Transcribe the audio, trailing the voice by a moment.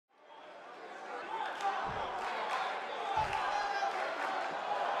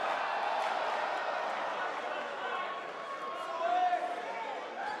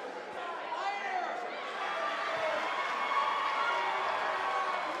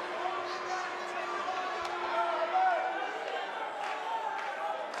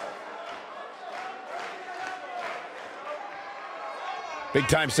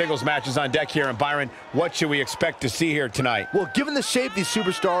Big-time singles matches on deck here, and Byron, what should we expect to see here tonight? Well, given the shape these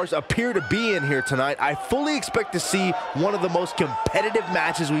superstars appear to be in here tonight, I fully expect to see one of the most competitive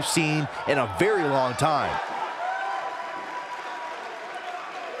matches we've seen in a very long time.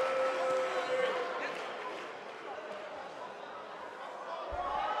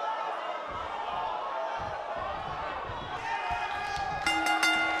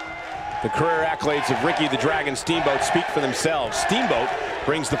 The career accolades of Ricky the Dragon Steamboat speak for themselves. Steamboat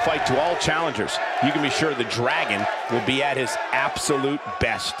brings the fight to all challengers. You can be sure the Dragon will be at his absolute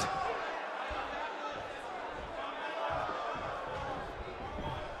best.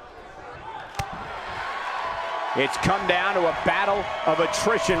 It's come down to a battle of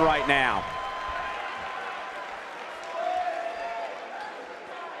attrition right now.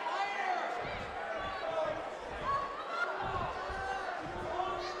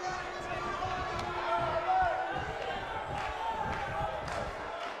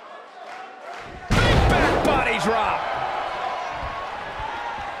 Drop.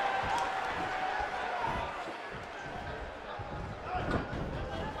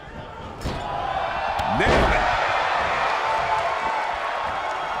 Nailed it.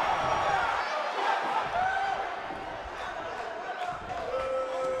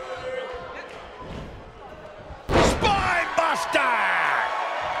 Spine buster.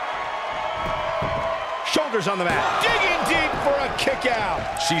 Shoulders on the mat. Digging deep for a kick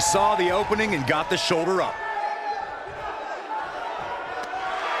out. She saw the opening and got the shoulder up.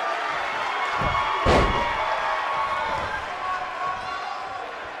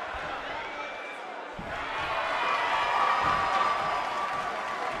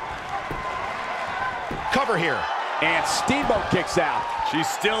 Cover here, and Steamboat kicks out. She's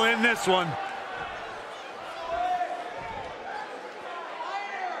still in this one.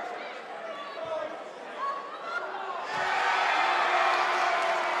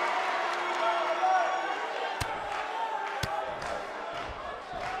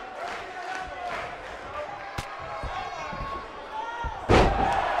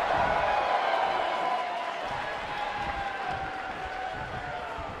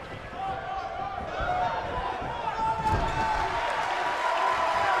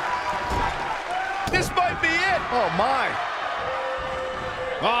 This might be it. Oh, my.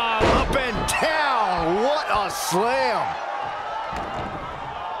 Oh, up and down. What a slam.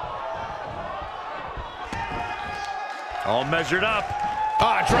 All measured up.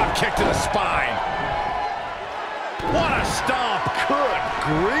 Ah, drop kick to the spine. What a stomp. Good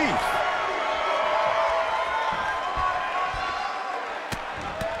grief.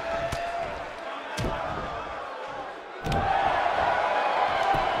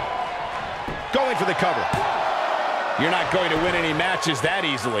 Going for the cover. You're not going to win any matches that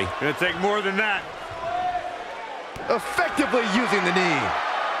easily. Gonna take more than that. Effectively using the knee.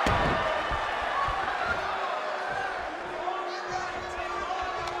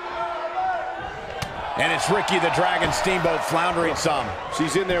 And it's Ricky the Dragon Steamboat floundering some.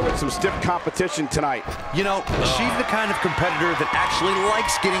 She's in there with some stiff competition tonight. You know, she's the kind of competitor that actually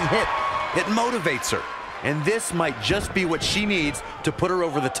likes getting hit. It motivates her. And this might just be what she needs to put her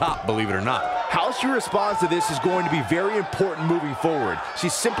over the top, believe it or not. How she responds to this is going to be very important moving forward. She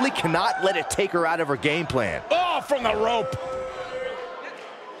simply cannot let it take her out of her game plan. Oh, from the rope.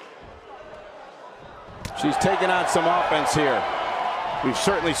 She's taking on some offense here. We've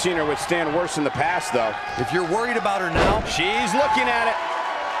certainly seen her withstand worse in the past, though. If you're worried about her now, she's looking at it.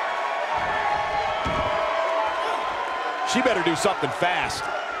 She better do something fast.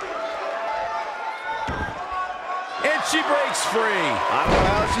 And she breaks free. I don't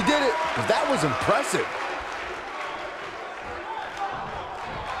know how she did it, but that was impressive.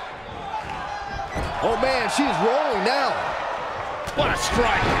 Oh, man, she's rolling now. What a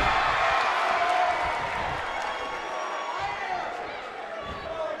strike.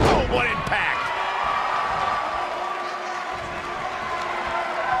 Oh, what impact.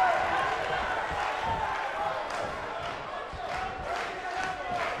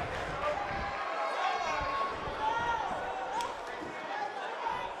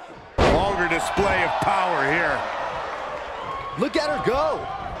 Display of power here. Look at her go.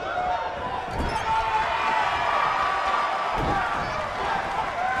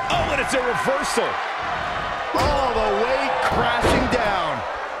 Oh, and it's a reversal. All the way crashing down.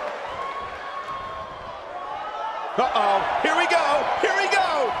 Uh-oh. Here we go. Here we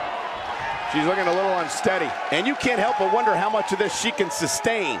go. She's looking a little unsteady. And you can't help but wonder how much of this she can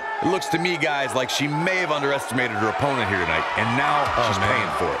sustain. It looks to me, guys, like she may have underestimated her opponent here tonight. And now she's paying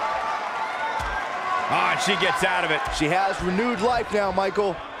for it. Oh, and she gets out of it. She has renewed life now,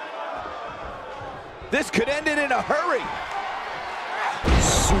 Michael. This could end it in a hurry.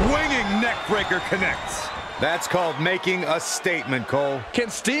 Swinging neckbreaker connects. That's called making a statement, Cole. Can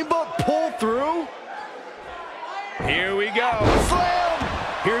Steamboat pull through? Here we go. Slam!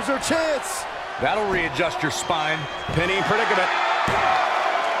 Here's her chance. That'll readjust your spine. Pinning predicament.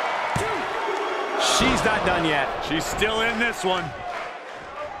 She's not done yet. She's still in this one.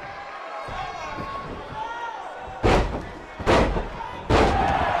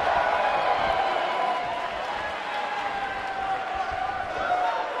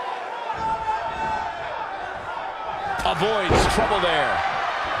 Avoids trouble there.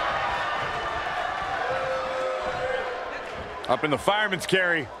 Up in the fireman's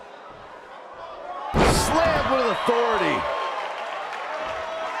carry. Slam with authority.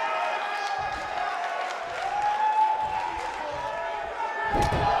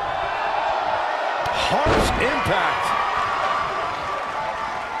 Harsh impact.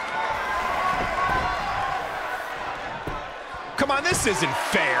 Come on, this isn't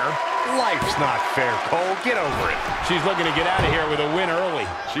fair. Life's not fair, Cole. Get over it. She's looking to get out of here with a win early.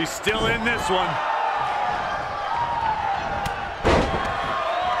 She's still in this one.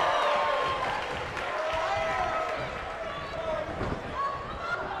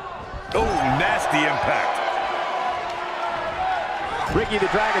 Oh, nasty impact. Ricky the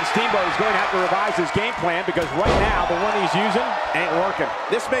Dragon Steamboat is going to have to revise his game plan because right now the one he's using ain't working.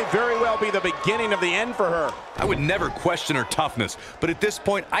 This may very well be the beginning of the end for her. I would never question her toughness, but at this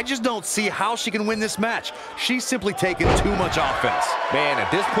point, I just don't see how she can win this match. She's simply taken too much offense. Man, at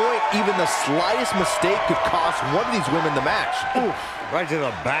this point, even the slightest mistake could cost one of these women the match. Oof, right to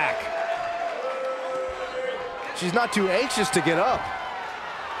the back. She's not too anxious to get up.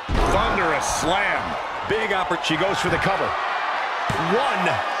 Thunderous slam. Big opportunity. She goes for the cover. 1,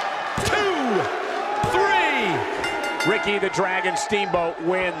 2, 3. Ricky the Dragon Steamboat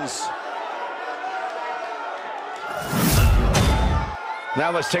wins.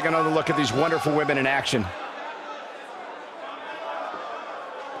 Now let's take another look at these wonderful women in action.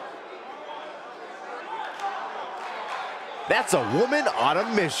 That's a woman on a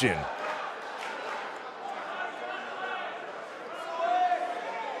mission.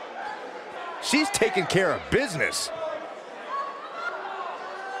 She's taking care of business.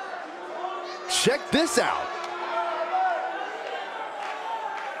 Check this out.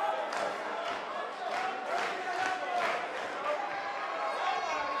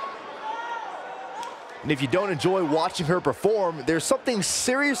 And if you don't enjoy watching her perform, there's something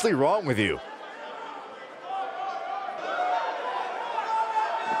seriously wrong with you.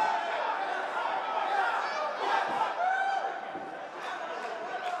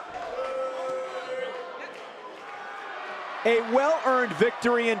 A well-earned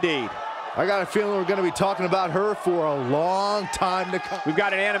victory indeed. I got a feeling we're going to be talking about her for a long time to come. We've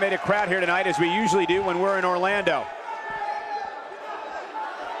got an animated crowd here tonight, as we usually do when we're in Orlando.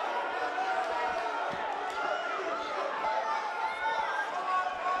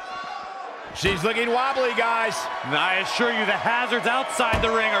 She's looking wobbly, guys. I assure you the hazards outside the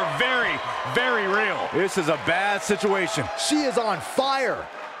ring are very, very real. This is a bad situation. She is on fire.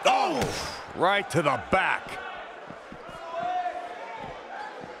 Oh, right to the back.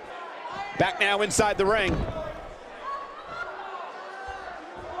 Back now inside the ring.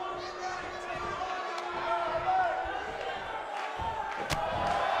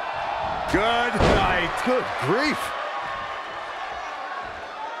 Good night. Good grief.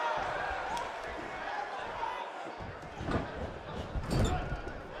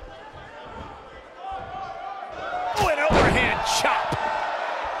 Oh, an overhand chop.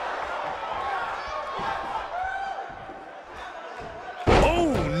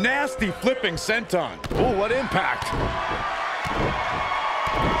 Nasty flipping senton. Oh, what impact.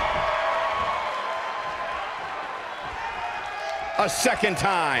 A second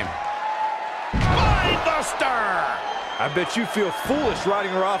time. Spinebuster! I bet you feel foolish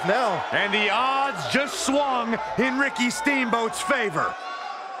riding her off now. And the odds just swung in Ricky Steamboat's favor.